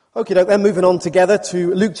Okay, then moving on together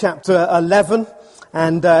to Luke chapter 11.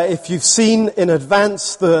 And if you've seen in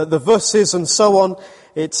advance the verses and so on,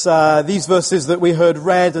 it's these verses that we heard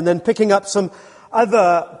read, and then picking up some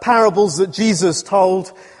other parables that Jesus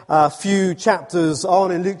told a few chapters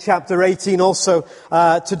on in Luke chapter 18 also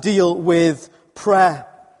to deal with prayer.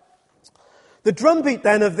 The drumbeat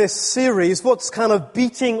then of this series, what's kind of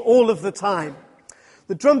beating all of the time?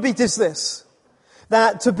 The drumbeat is this: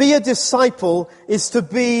 that to be a disciple is to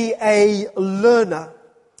be a learner.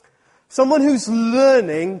 Someone who's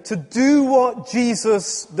learning to do what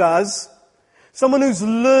Jesus does. Someone who's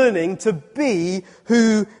learning to be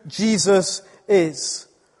who Jesus is.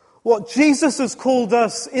 What Jesus has called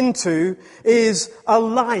us into is a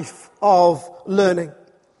life of learning.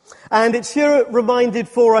 And it's here reminded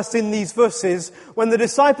for us in these verses when the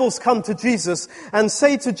disciples come to Jesus and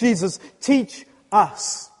say to Jesus, "Teach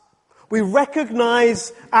us." We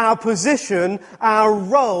recognize our position, our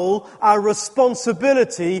role, our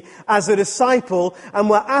responsibility as a disciple, and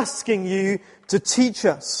we're asking you to teach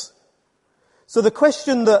us. So the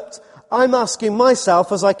question that I'm asking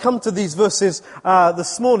myself as I come to these verses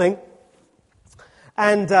this morning,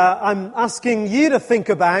 and I'm asking you to think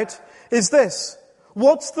about, is this: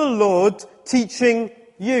 what's the Lord teaching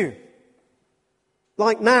you?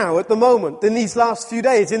 Like now, at the moment, in these last few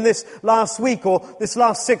days, in this last week, or this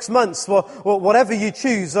last 6 months, or whatever you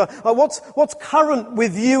choose. What's current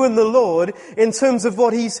with you and the Lord in terms of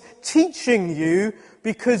what He's teaching you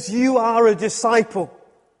because you are a disciple?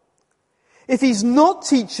 If He's not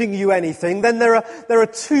teaching you anything, then there are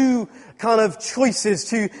two kind of choices,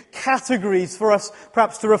 two categories for us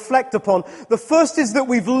perhaps to reflect upon. The first is that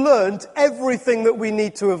we've learned everything that we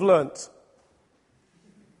need to have learnt.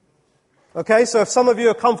 Okay, so if some of you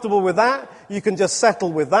are comfortable with that, you can just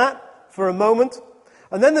settle with that for a moment.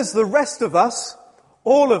 And then there's the rest of us,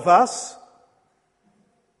 all of us.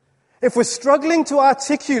 If we're struggling to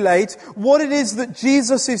articulate what it is that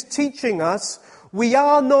Jesus is teaching us, we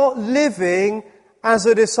are not living as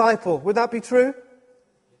a disciple. Would that be true?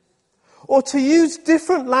 Or to use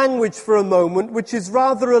different language for a moment, which is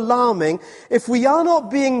rather alarming, if we are not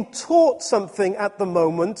being taught something at the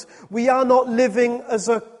moment, we are not living as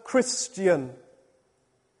a Christian.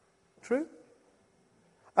 True?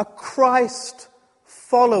 A Christ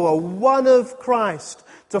follower, one of Christ.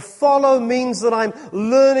 To follow means that I'm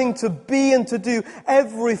learning to be and to do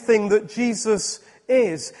everything that Jesus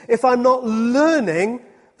is. If I'm not learning,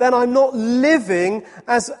 then I'm not living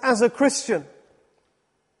as a Christian.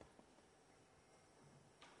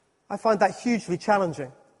 I find that hugely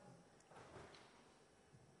challenging.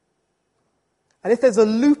 And if there's a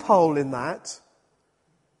loophole in that,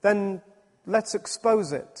 then let's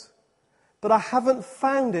expose it. But I haven't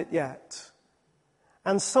found it yet.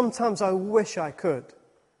 And sometimes I wish I could.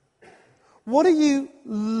 What are you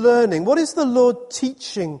learning? What is the Lord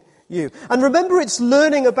teaching you? And remember, it's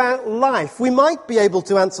learning about life. We might be able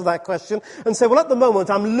to answer that question and say, well, at the moment,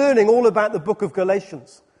 I'm learning all about the book of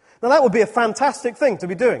Galatians. Now, that would be a fantastic thing to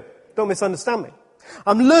be doing. Don't misunderstand me.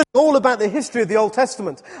 I'm learning all about the history of the Old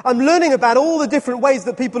Testament. I'm learning about all the different ways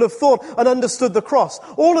that people have thought and understood the cross.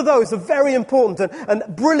 All of those are very important and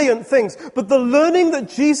brilliant things. But the learning that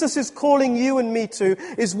Jesus is calling you and me to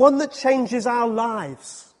is one that changes our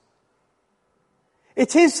lives.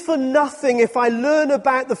 It is for nothing if I learn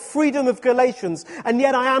about the freedom of Galatians and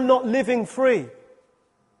yet I am not living free.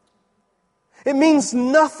 It means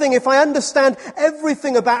nothing if I understand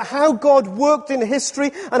everything about how God worked in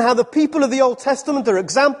history and how the people of the Old Testament are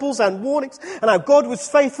examples and warnings and how God was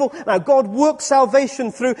faithful and how God worked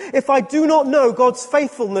salvation through. If I do not know God's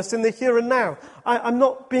faithfulness in the here and now, I'm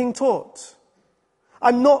not being taught.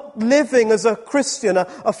 I'm not living as a Christian,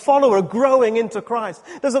 a follower, growing into Christ.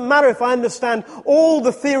 It doesn't matter if I understand all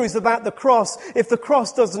the theories about the cross if the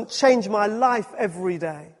cross doesn't change my life every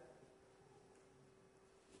day.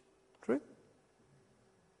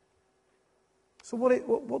 So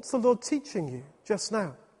what's the Lord teaching you just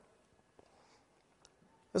now?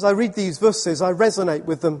 As I read these verses, I resonate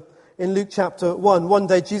with them in Luke chapter 1. One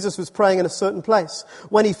day Jesus was praying in a certain place.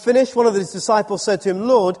 When he finished, one of his disciples said to him,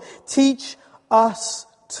 "Lord, teach us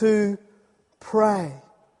to pray."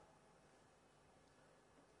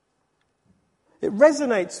 It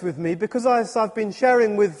resonates with me because as I've been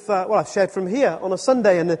sharing with, I've shared from here on a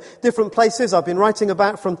Sunday and different places I've been writing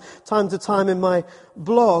about from time to time in my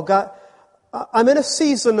blog. I'm in a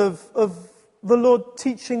season of the Lord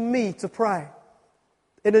teaching me to pray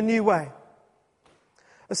in a new way.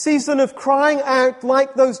 A season of crying out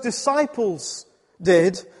like those disciples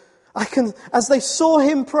did. As they saw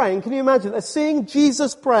him praying, can you imagine? They're seeing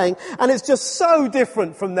Jesus praying and it's just so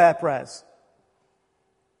different from their prayers.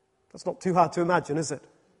 That's not too hard to imagine, is it?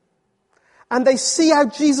 And they see how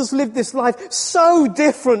Jesus lived this life so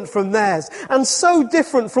different from theirs, and so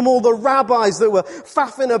different from all the rabbis that were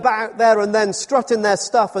faffing about there and then strutting their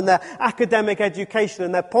stuff and their academic education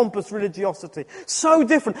and their pompous religiosity. So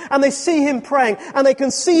different. And they see him praying, and they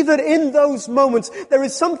can see that in those moments there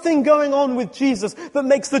is something going on with Jesus that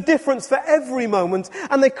makes the difference for every moment.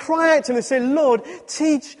 And they cry out to him and say, Lord,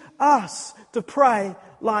 teach us to pray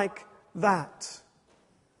like that.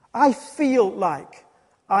 I feel like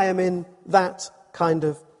I am in that kind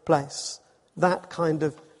of place, that kind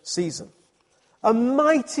of season. A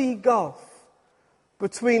mighty gulf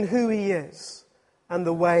between who he is and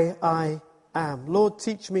the way I am. Lord,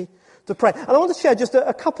 teach me to pray. And I want to share just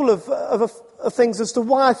a couple of things as to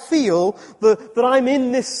why I feel that I'm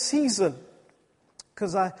in this season,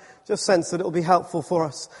 because I just sense that it will be helpful for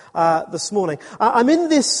us this morning. I'm in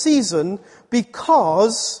this season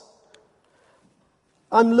because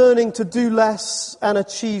I'm learning to do less and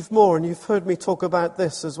achieve more. And you've heard me talk about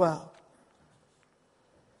this as well.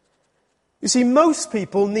 You see, most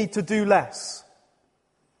people need to do less.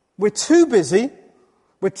 We're too busy,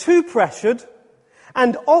 we're too pressured,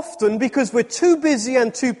 and often because we're too busy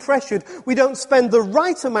and too pressured, we don't spend the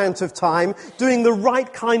right amount of time doing the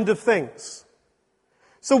right kind of things.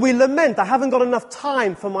 So we lament, I haven't got enough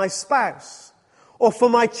time for my spouse, or for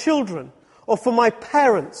my children, or for my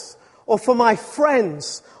parents, or for my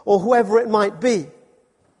friends, or whoever it might be.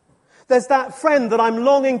 There's that friend that I'm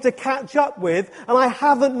longing to catch up with, and I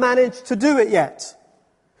haven't managed to do it yet.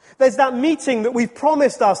 There's that meeting that we've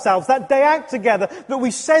promised ourselves, that day out together that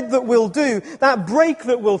we said that we'll do, that break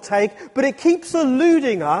that we'll take, but it keeps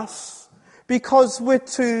eluding us because we're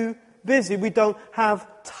too busy. We don't have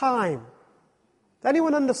time. Does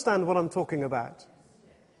anyone understand what I'm talking about?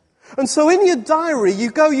 And so in your diary,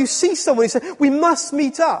 you see someone, you say, we must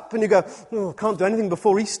meet up. And you go, oh, I can't do anything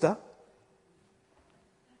before Easter.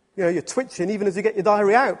 You know, you're twitching even as you get your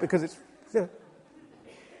diary out because it's, you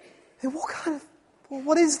know.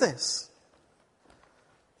 What is this?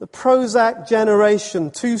 The Prozac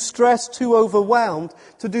generation, too stressed, too overwhelmed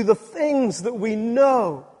to do the things that we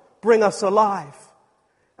know bring us alive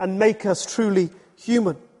and make us truly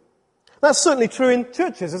human. That's certainly true in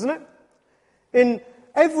churches, isn't it? In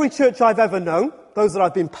every church I've ever known, those that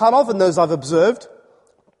I've been part of and those I've observed,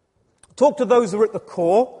 talk to those who are at the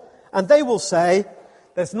core, and they will say,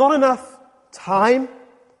 there's not enough time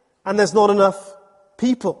and there's not enough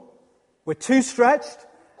people. We're too stretched,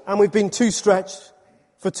 and we've been too stretched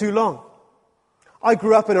for too long. I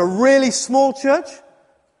grew up in a really small church,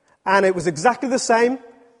 and it was exactly the same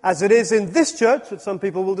as it is in this church, that some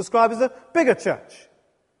people will describe as a bigger church.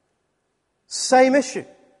 Same issue.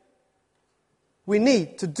 We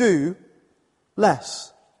need to do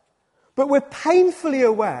less. But we're painfully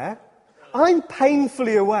aware, I'm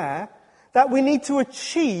painfully aware, that we need to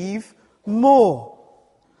achieve more.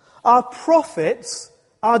 Our profits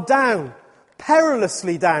are down,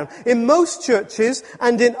 perilously down. In most churches,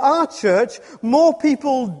 and in our church, more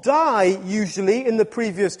people die usually in the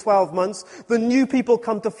previous 12 months than new people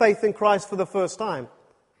come to faith in Christ for the first time.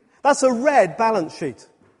 That's a red balance sheet,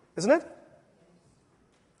 isn't it?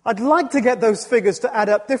 I'd like to get those figures to add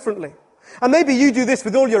up differently. And maybe you do this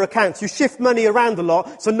with all your accounts. You shift money around a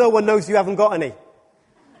lot so no one knows you haven't got any.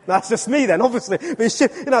 That's just me then, obviously. And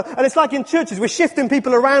it's like in churches, we're shifting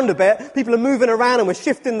people around a bit. People are moving around and we're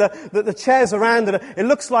shifting the chairs around and it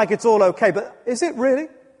looks like it's all okay. But is it really?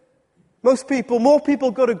 More people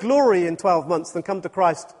go to glory in 12 months than come to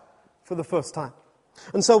Christ for the first time.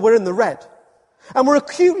 And so we're in the red. And we're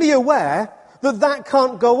acutely aware that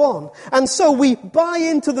can't go on. And so we buy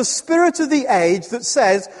into the spirit of the age that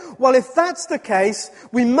says, well, if that's the case,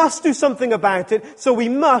 we must do something about it, so we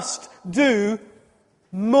must do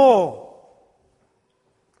more.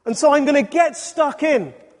 And so I'm going to get stuck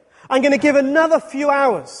in. I'm going to give another few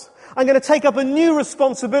hours. I'm going to take up a new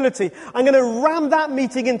responsibility. I'm going to ram that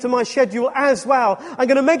meeting into my schedule as well. I'm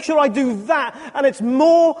going to make sure I do that. And it's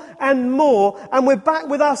more and more. And we're back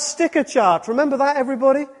with our sticker chart. Remember that,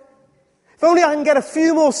 everybody? If only I can get a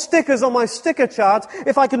few more stickers on my sticker chart,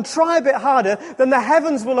 if I can try a bit harder, then the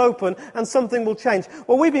heavens will open and something will change.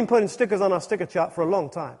 Well, we've been putting stickers on our sticker chart for a long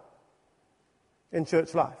time in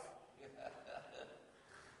church life.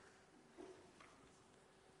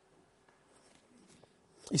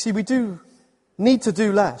 You see, we do need to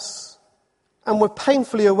do less, and we're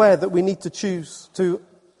painfully aware that we need to choose to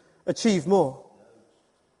achieve more.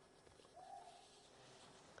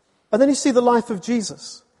 And then you see the life of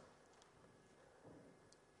Jesus.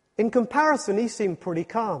 In comparison, he seemed pretty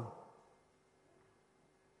calm.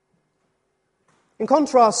 In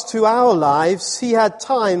contrast to our lives, he had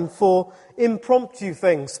time for impromptu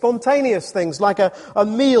things, spontaneous things, like a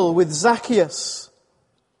meal with Zacchaeus.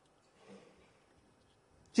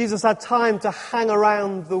 Jesus had time to hang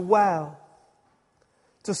around the well,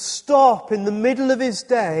 to stop in the middle of his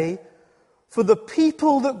day for the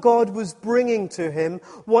people that God was bringing to him,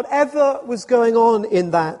 whatever was going on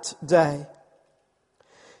in that day.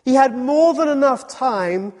 He had more than enough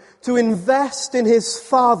time to invest in his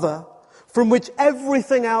Father, from which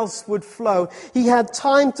everything else would flow. He had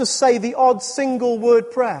time to say the odd single word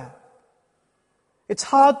prayer. It's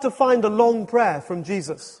hard to find a long prayer from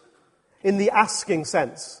Jesus in the asking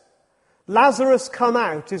sense. Lazarus come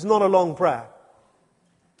out is not a long prayer.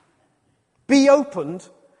 Be opened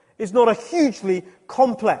is not a hugely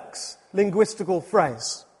complex linguistical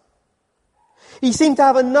phrase. He seemed to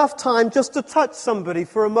have enough time just to touch somebody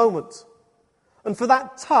for a moment, and for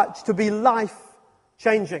that touch to be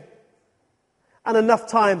life-changing, and enough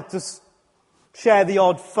time to share the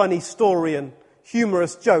odd funny story and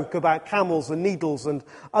humorous joke about camels and needles and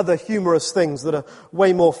other humorous things that are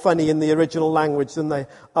way more funny in the original language than they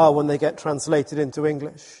are when they get translated into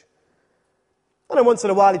English. And then once in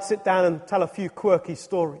a while he'd sit down and tell a few quirky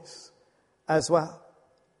stories as well.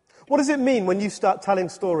 What does it mean when you start telling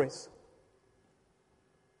stories?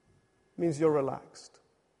 It means you're relaxed.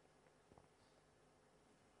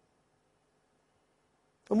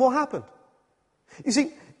 And what happened? You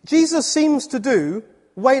see, Jesus seems to do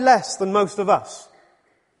way less than most of us.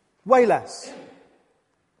 Way less.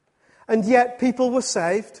 And yet people were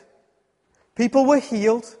saved. People were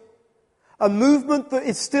healed. A movement that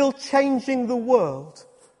is still changing the world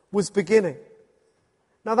was beginning.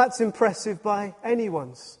 Now that's impressive by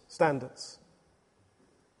anyone's standards.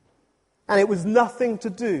 And it was nothing to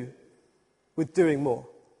do with doing more.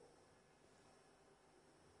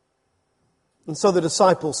 And so the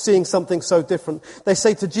disciples, seeing something so different, they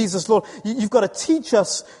say to Jesus, Lord, you've got to teach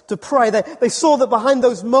us to pray. They saw that behind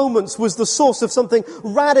those moments was the source of something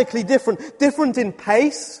radically different. Different in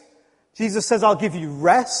pace. Jesus says, I'll give you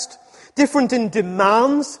rest. Different in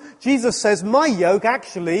demands. Jesus says, my yoke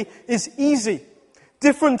actually is easy.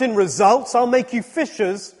 Different in results. I'll make you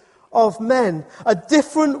fishers of men. A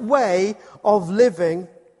different way of living.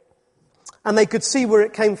 And they could see where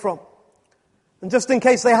it came from. And just in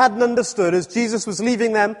case they hadn't understood, as Jesus was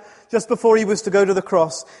leaving them just before he was to go to the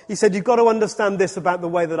cross, he said, you've got to understand this about the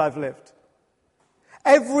way that I've lived.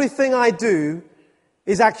 Everything I do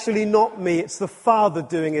is actually not me. It's the Father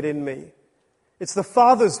doing it in me. It's the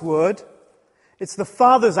Father's word. It's the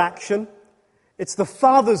Father's action. It's the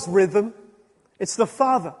Father's rhythm. It's the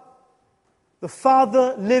Father. The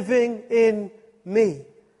Father living in me,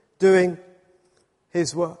 doing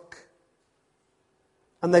his work.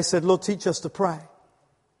 And they said, Lord, teach us to pray.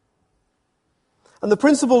 And the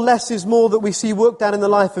principle less is more that we see worked out in the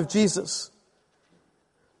life of Jesus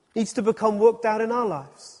needs to become worked out in our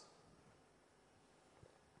lives.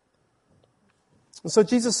 And so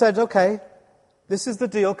Jesus said, okay, this is the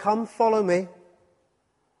deal. Come, follow me.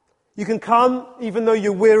 You can come even though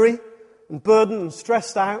you're weary and burdened and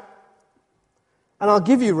stressed out. And I'll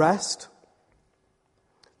give you rest.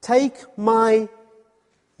 Take my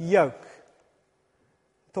yoke.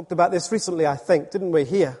 Talked about this recently, I think, didn't we,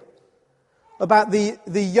 here? About the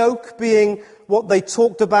yoke being what they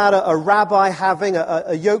talked about, a rabbi having,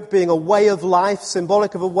 a yoke being a way of life,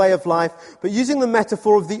 symbolic of a way of life, but using the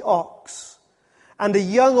metaphor of the ox. And a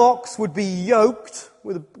young ox would be yoked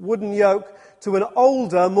with a wooden yoke to an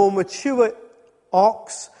older, more mature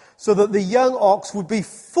ox, so that the young ox would be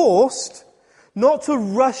forced not to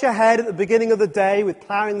rush ahead at the beginning of the day with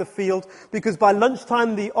ploughing the field, because by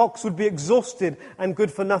lunchtime the ox would be exhausted and good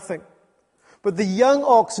for nothing. But the young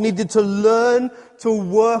ox needed to learn to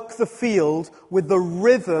work the field with the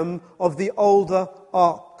rhythm of the older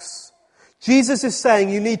ox. Jesus is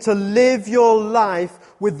saying you need to live your life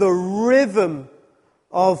with the rhythm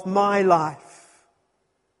of my life.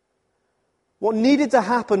 What needed to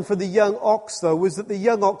happen for the young ox, though, was that the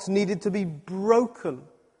young ox needed to be broken,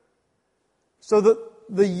 so that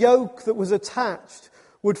the yoke that was attached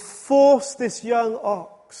would force this young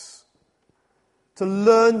ox to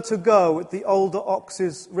learn to go at the older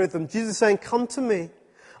ox's rhythm. Jesus is saying, come to me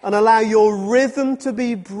and allow your rhythm to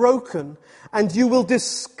be broken, and you will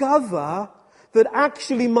discover that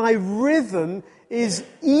actually my rhythm is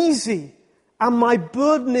easy and my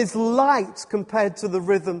burden is light compared to the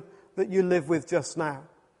rhythm that you live with just now.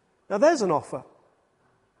 Now there's an offer.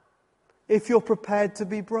 If you're prepared to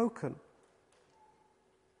be broken.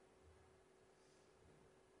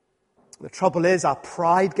 The trouble is, our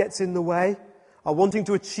pride gets in the way. Our wanting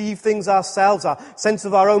to achieve things ourselves, our sense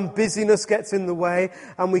of our own busyness gets in the way,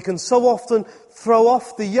 and we can so often throw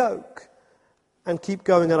off the yoke and keep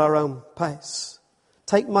going at our own pace.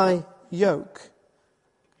 Take my yoke.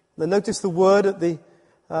 Now notice the word at the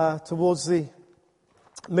towards the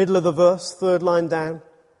middle of the verse, third line down.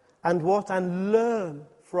 And what? And learn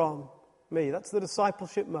from me. That's the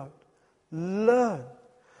discipleship mode. Learn.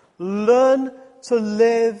 Learn to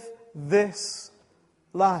live this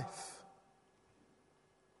life.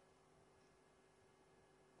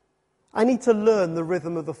 I need to learn the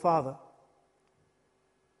rhythm of the Father.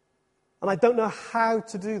 And I don't know how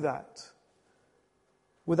to do that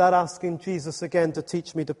without asking Jesus again to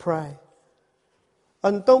teach me to pray.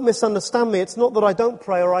 And don't misunderstand me. It's not that I don't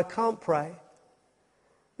pray or I can't pray.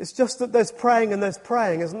 It's just that there's praying and there's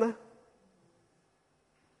praying, isn't there?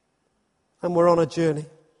 And we're on a journey.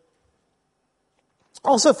 I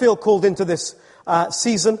also feel called into this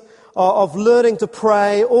season of learning to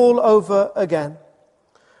pray all over again.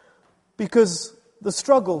 Because the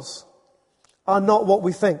struggles are not what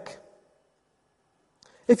we think.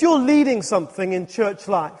 If you're leading something in church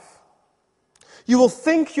life, you will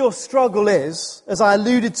think your struggle is, as I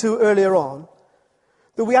alluded to earlier on,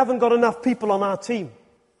 that we haven't got enough people on our team.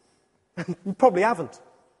 You probably haven't.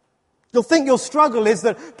 You'll think your struggle is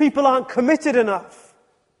that people aren't committed enough.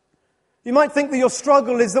 You might think that your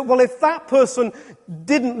struggle is that, well, if that person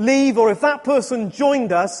didn't leave or if that person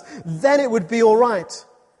joined us, then it would be all right.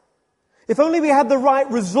 If only we had the right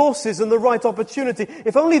resources and the right opportunity,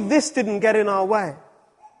 if only this didn't get in our way.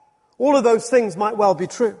 All of those things might well be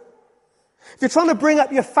true. If you're trying to bring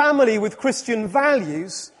up your family with Christian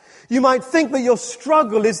values, you might think that your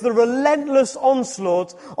struggle is the relentless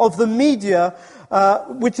onslaught of the media,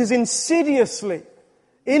 which is insidiously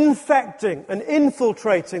infecting and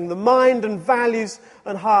infiltrating the mind and values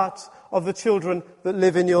and hearts of the children that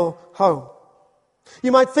live in your home.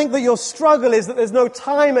 You might think that your struggle is that there's no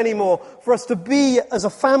time anymore for us to be as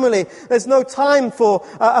a family. There's no time for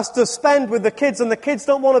us to spend with the kids, and the kids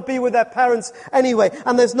don't want to be with their parents anyway.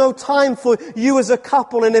 And there's no time for you as a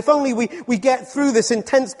couple. And if only we get through this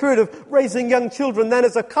intense period of raising young children, then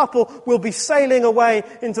as a couple we'll be sailing away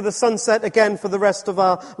into the sunset again for the rest of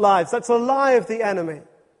our lives. That's a lie of the enemy.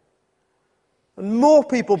 And more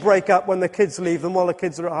people break up when the kids leave than while the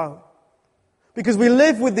kids are at home. Because we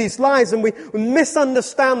live with these lies and we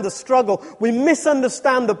misunderstand the struggle. We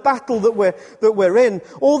misunderstand the battle that we're in.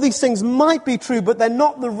 All these things might be true, but they're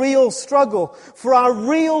not the real struggle. For our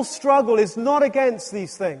real struggle is not against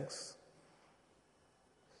these things.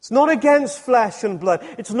 It's not against flesh and blood.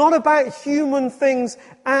 It's not about human things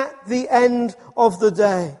at the end of the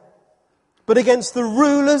day. But against the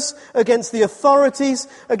rulers, against the authorities,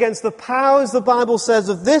 against the powers, the Bible says,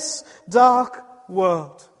 of this dark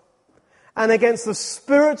world. And against the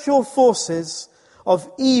spiritual forces of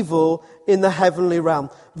evil in the heavenly realm.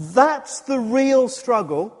 That's the real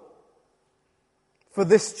struggle for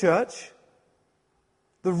this church.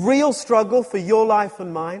 The real struggle for your life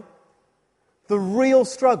and mine. The real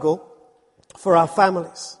struggle for our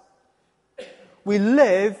families. We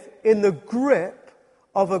live in the grip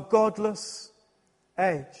of a godless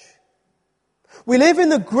age. We live in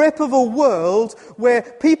the grip of a world where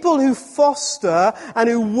people who foster and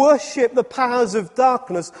who worship the powers of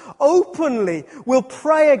darkness openly will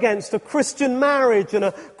pray against a Christian marriage and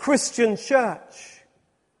a Christian church.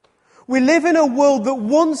 We live in a world that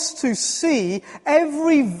wants to see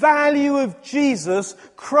every value of Jesus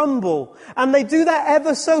crumble. And they do that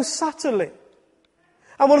ever so subtly.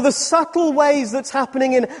 And one of the subtle ways that's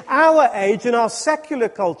happening in our age, in our secular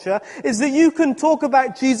culture, is that you can talk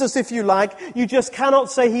about Jesus if you like, you just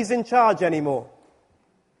cannot say he's in charge anymore.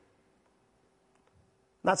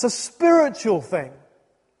 That's a spiritual thing.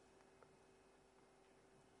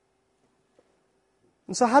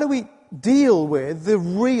 And so how do we deal with the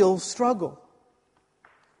real struggle?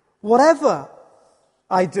 Whatever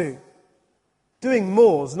I do, doing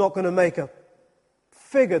more is not going to make a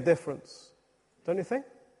figure difference. Don't you think?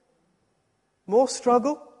 More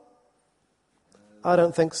struggle? I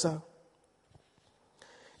don't think so.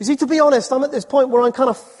 You see, to be honest, I'm at this point where I'm kind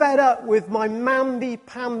of fed up with my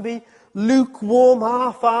mamby-pamby, lukewarm,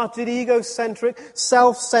 half-hearted, egocentric,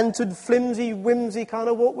 self-centered, flimsy, whimsy kind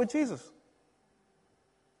of walk with Jesus.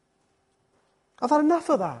 I've had enough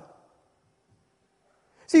of that.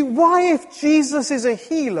 See, why, if Jesus is a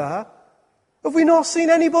healer, have we not seen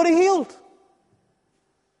anybody healed?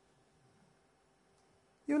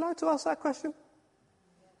 You allowed to ask that question?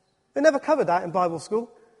 They never covered that in Bible school.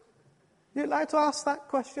 You allowed to ask that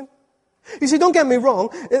question? You see, don't get me wrong.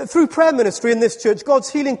 Through prayer ministry in this church, God's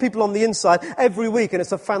healing people on the inside every week, and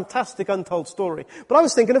it's a fantastic untold story. But I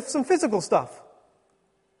was thinking of some physical stuff.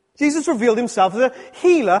 Jesus revealed himself as a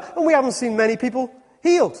healer, and we haven't seen many people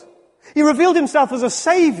healed. He revealed himself as a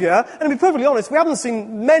saviour, and to be perfectly honest, we haven't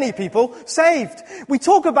seen many people saved. We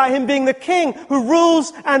talk about him being the king who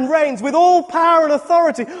rules and reigns with all power and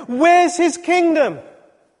authority. Where's his kingdom?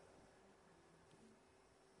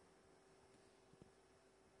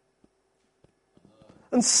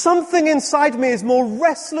 And something inside me is more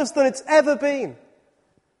restless than it's ever been.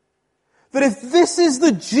 That if this is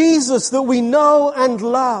the Jesus that we know and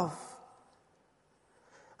love,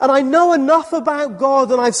 and I know enough about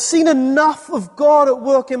God, and I've seen enough of God at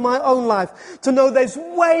work in my own life to know there's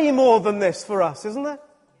way more than this for us, isn't there?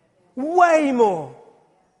 Way more.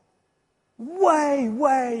 Way,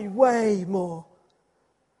 way, way more.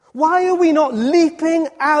 Why are we not leaping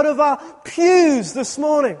out of our pews this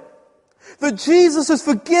morning? That Jesus has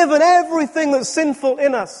forgiven everything that's sinful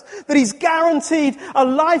in us. That he's guaranteed a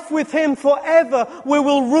life with him forever where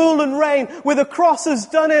we'll rule and reign, where the cross has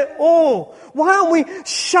done it all. Why aren't we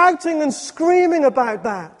shouting and screaming about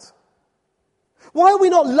that? Why are we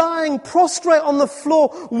not lying prostrate on the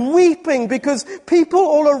floor, weeping because people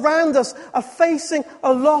all around us are facing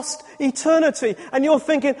a lost eternity? And you're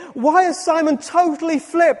thinking, why is Simon totally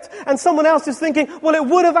flipped? And someone else is thinking, well, it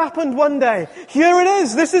would have happened one day. Here it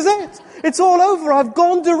is. This is it. It's all over. I've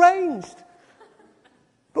gone deranged.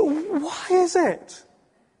 But why is it?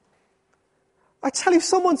 I tell you,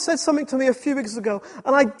 someone said something to me a few weeks ago,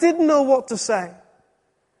 and I didn't know what to say.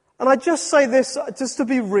 And I just say this just to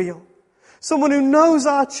be real. Someone who knows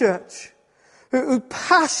our church, who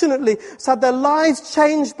passionately has had their lives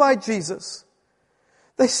changed by Jesus.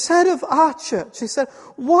 They said of our church, they said,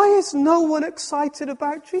 why is no one excited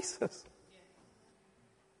about Jesus?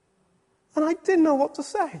 And I didn't know what to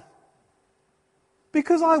say.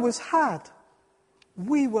 Because I was had.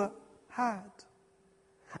 We were had.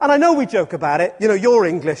 And I know we joke about it. You know, you're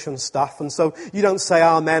English and stuff, and so you don't say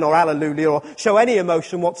amen or hallelujah or show any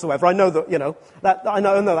emotion whatsoever. I know that, you know, I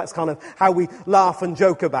know that's kind of how we laugh and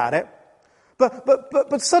joke about it.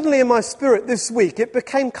 But suddenly in my spirit this week, it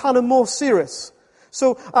became kind of more serious.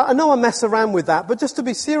 So I know I mess around with that, but just to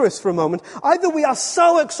be serious for a moment, either we are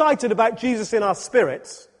so excited about Jesus in our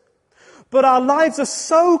spirits, but our lives are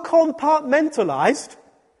so compartmentalized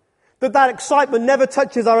that excitement never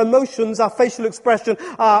touches our emotions, our facial expression,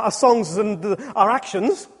 our songs and our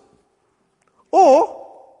actions. Or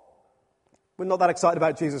we're not that excited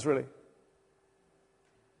about Jesus, really.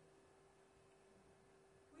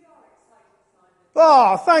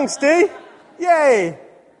 Oh, thanks, Dee. Yay.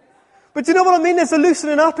 But do you know what I mean? There's a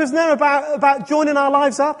loosening up, isn't there, about joining our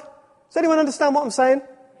lives up? Does anyone understand what I'm saying?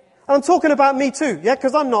 And I'm talking about me too, yeah?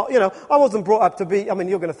 Because I'm not, I wasn't brought up to be, you're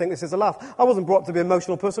going to think this is a laugh. I wasn't brought up to be an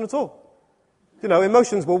emotional person at all.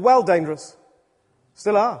 Emotions were well dangerous.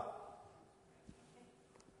 Still are.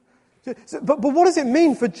 But what does it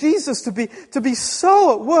mean for Jesus to be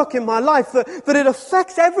so at work in my life that it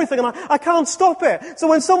affects everything and I can't stop it? So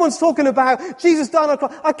when someone's talking about Jesus dying on the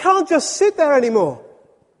cross, I can't just sit there anymore.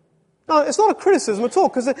 No, it's not a criticism at all,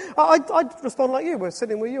 because I'd respond like you. We're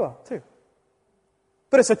sitting where you are too.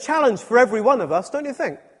 But it's a challenge for every one of us, don't you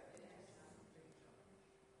think?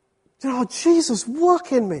 Jesus,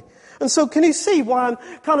 work in me. And so can you see why I'm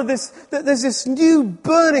kind of there's this new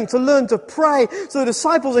burning to learn to pray. So the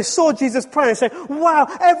disciples, they saw Jesus pray and say, wow,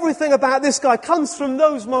 everything about this guy comes from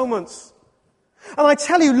those moments. And I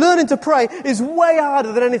tell you, learning to pray is way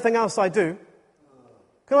harder than anything else I do.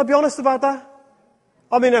 Can I be honest about that?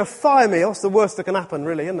 Fire me, that's the worst that can happen,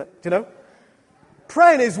 really, isn't it? Do you know?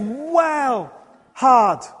 Praying is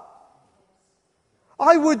hard.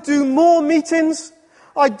 I would do more meetings,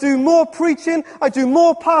 I'd do more preaching, I'd do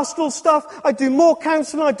more pastoral stuff, I'd do more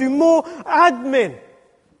counseling, I'd do more admin.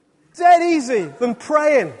 Dead easy than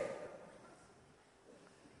praying.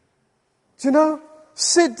 Do you know?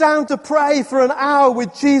 Sit down to pray for an hour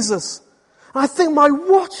with Jesus. I think my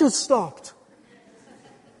watch has stopped.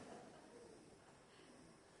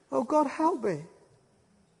 Oh God, help me.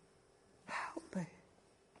 Help me.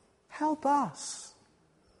 Help us.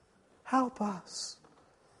 Help us.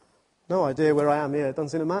 No idea where I am here. It doesn't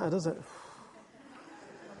seem to matter, does it?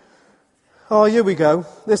 Oh, here we go.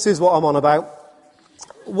 This is what I'm on about.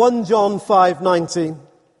 1 John 5:19.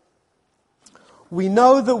 We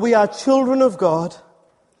know that we are children of God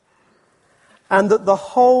and that the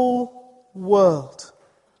whole world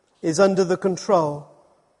is under the control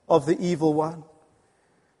of the evil one.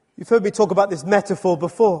 You've heard me talk about this metaphor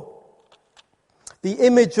before. The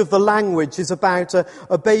image of the language is about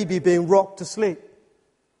a baby being rocked to sleep.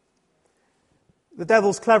 The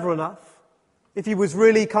devil's clever enough. If he was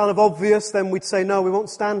really kind of obvious, then we'd say, no, we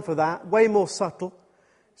won't stand for that. Way more subtle.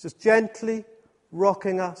 It's just gently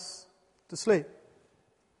rocking us to sleep.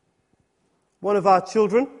 One of our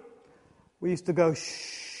children, we used to go,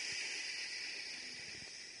 shh.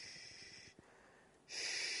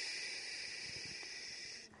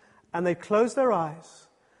 And they'd close their eyes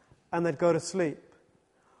and they'd go to sleep.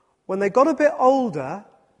 When they got a bit older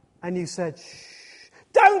and you said, shh,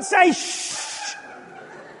 don't say shh!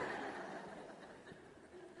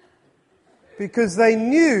 Because they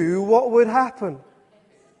knew what would happen.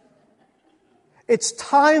 It's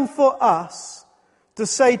time for us to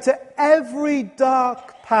say to every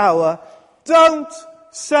dark power, don't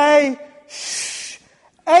say shh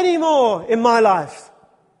anymore in my life.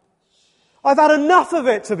 I've had enough of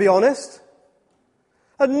it, to be honest.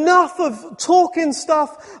 Enough of talking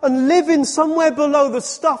stuff and living somewhere below the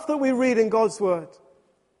stuff that we read in God's Word.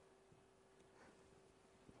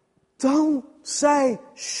 Don't say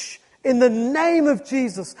shh in the name of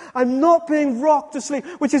Jesus. I'm not being rocked to sleep.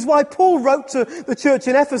 Which is why Paul wrote to the church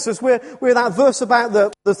in Ephesus where that verse about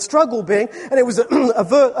the struggle being, and it was a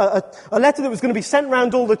letter that was going to be sent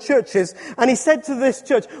around all the churches. And he said to this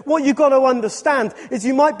church, what you've got to understand is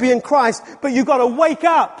you might be in Christ, but you've got to wake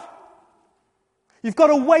up. You've got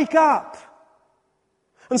to wake up.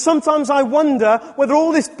 And sometimes I wonder whether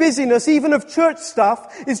all this busyness, even of church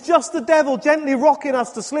stuff, is just the devil gently rocking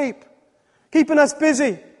us to sleep. Keeping us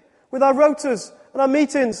busy with our rotas and our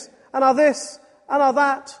meetings and our this and our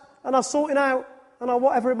that and our sorting out and our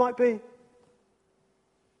whatever it might be.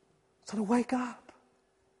 So to wake up.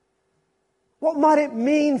 What might it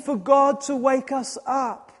mean for God to wake us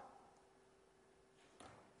up?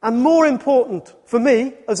 And more important for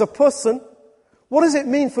me as a person, what does it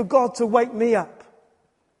mean for God to wake me up?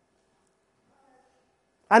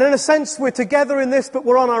 And in a sense, we're together in this, but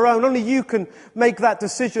we're on our own. Only you can make that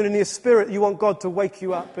decision in your spirit. You want God to wake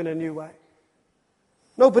you up in a new way.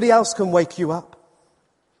 Nobody else can wake you up.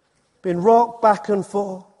 Being rocked back and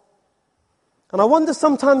forth. And I wonder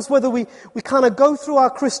sometimes whether we kind of go through our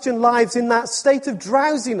Christian lives in that state of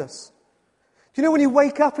drowsiness. Do you know when you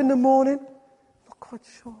wake up in the morning? Not quite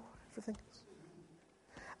sure everything is.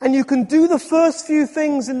 And you can do the first few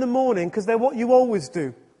things in the morning because they're what you always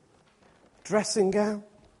do. Dressing gown.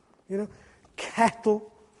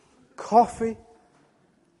 Kettle, coffee.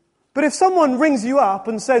 But if someone rings you up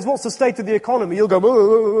and says, what's the state of the economy? You'll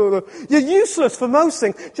go, you're useless for most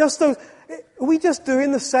things. Are we just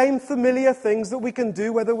doing the same familiar things that we can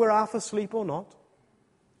do whether we're half asleep or not?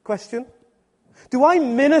 Question. Do I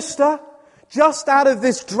minister just out of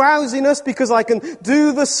this drowsiness because I can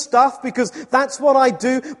do the stuff, because that's what I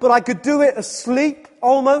do, but I could do it asleep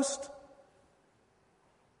almost?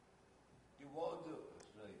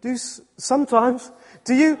 Sometimes.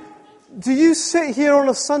 Do you sit here on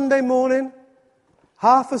a Sunday morning,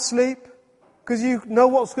 half asleep, because you know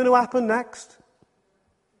what's going to happen next?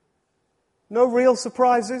 No real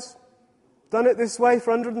surprises. Done it this way for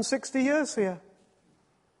 160 years here.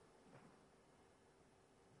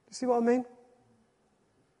 You see what I mean?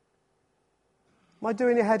 Am I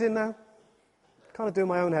doing your head in now? Kind of doing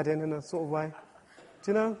my own head in a sort of way.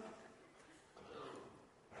 Do you know?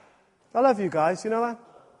 I love you guys, you know that?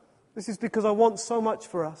 This is because I want so much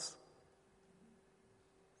for us.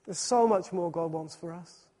 There's so much more God wants for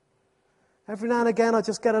us. Every now and again I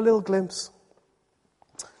just get a little glimpse.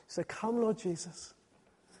 You say, come Lord Jesus.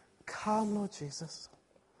 Come Lord Jesus.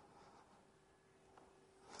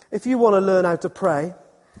 If you want to learn how to pray,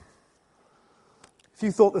 if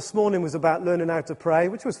you thought this morning was about learning how to pray,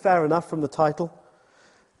 which was fair enough from the title,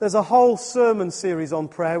 there's a whole sermon series on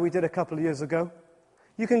prayer we did a couple of years ago.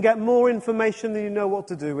 You can get more information than you know what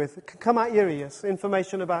to do with. It can come out your ears,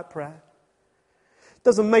 information about prayer. It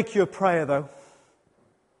doesn't make you a prayer, though.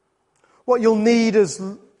 What you'll need is,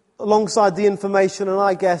 alongside the information, and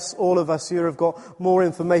I guess all of us here have got more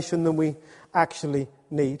information than we actually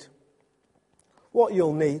need. What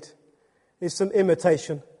you'll need is some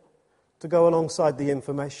imitation to go alongside the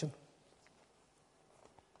information.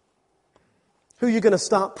 Who are you going to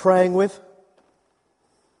start praying with?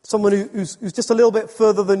 Someone who's just a little bit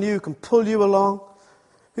further than you, can pull you along.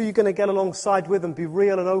 Who are you going to get alongside with and be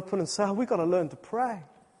real and open and say, we've got to learn to pray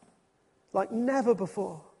like never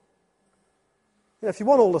before. If you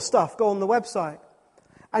want all the stuff, go on the website.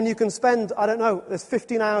 And you can spend, there's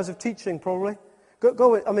 15 hours of teaching probably.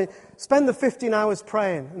 Spend the 15 hours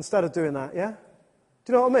praying instead of doing that, yeah?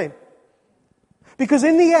 Do you know what I mean? Because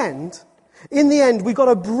in the end, we've got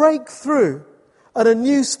to break through at a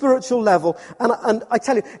new spiritual level. And I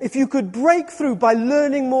tell you, if you could break through by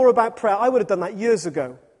learning more about prayer, I would have done that years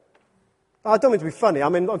ago. I don't mean to be funny.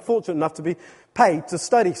 I'm fortunate enough to be paid to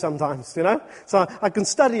study sometimes, So I can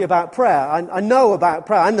study about prayer. I know about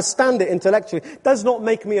prayer. I understand it intellectually. It does not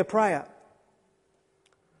make me a prayer.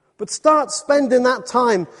 But start spending that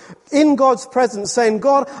time in God's presence saying,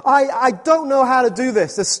 God, I don't know how to do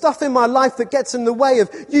this. There's stuff in my life that gets in the way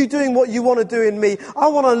of you doing what you want to do in me. I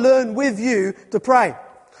want to learn with you to pray.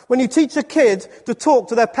 When you teach a kid to talk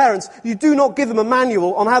to their parents, you do not give them a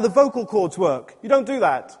manual on how the vocal cords work. You don't do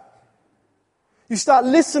that. You start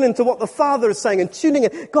listening to what the Father is saying and tuning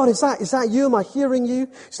in. God, is that you? Am I hearing you? You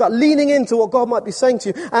start leaning into what God might be saying to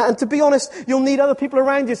you. And to be honest, you'll need other people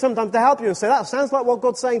around you sometimes to help you and say, that sounds like what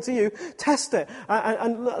God's saying to you. Test it.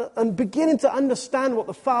 And beginning to understand what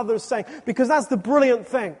the Father is saying. Because that's the brilliant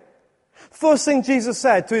thing. First thing Jesus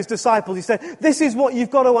said to his disciples, he said, this is what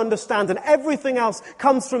you've got to understand. And everything else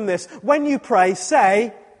comes from this. When you pray,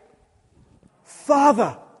 say,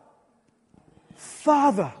 Father.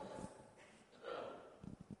 Father.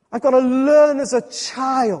 I've got to learn as a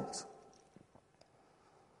child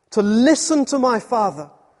to listen to my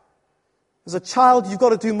Father. As a child, you've got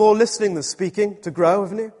to do more listening than speaking to grow,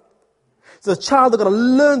 haven't you? As a child, I've got to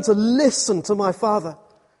learn to listen to my Father.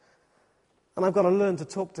 And I've got to learn to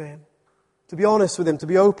talk to him, to be honest with him, to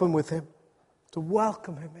be open with him, to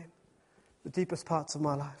welcome him in the deepest parts of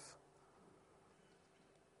my life.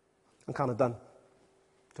 I'm kind of done,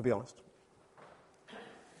 to be honest.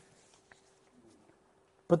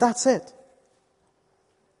 But that's it.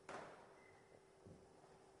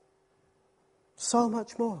 So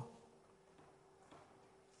much more.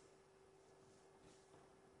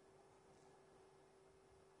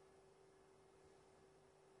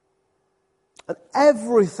 And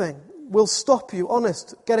everything will stop you,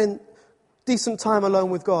 honest, getting decent time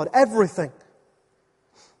alone with God. Everything.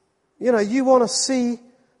 You know, you want to see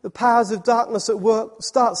the powers of darkness at work,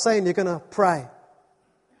 start saying you're going to pray.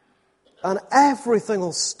 And everything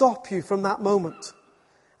will stop you from that moment.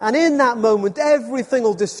 And in that moment, everything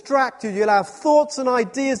will distract you. You'll have thoughts and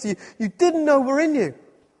ideas you didn't know were in you.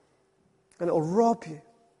 And it'll rob you.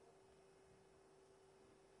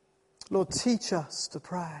 Lord, teach us to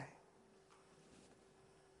pray.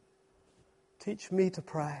 Teach me to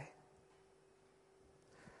pray.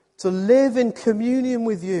 To live in communion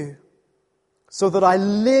with you so that I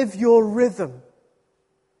live your rhythm.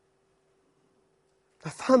 I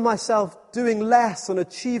found myself doing less and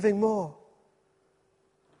achieving more.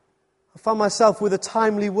 I found myself with a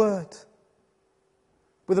timely word,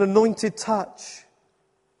 with an anointed touch,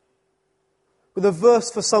 with a verse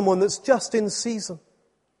for someone that's just in season.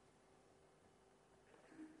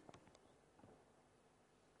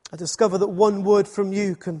 I discover that one word from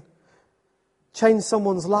you can change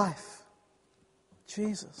someone's life.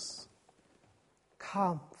 Jesus,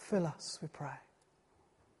 come, fill us, we pray.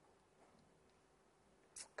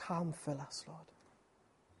 Come, fill us, Lord.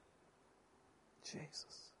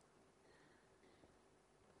 Jesus.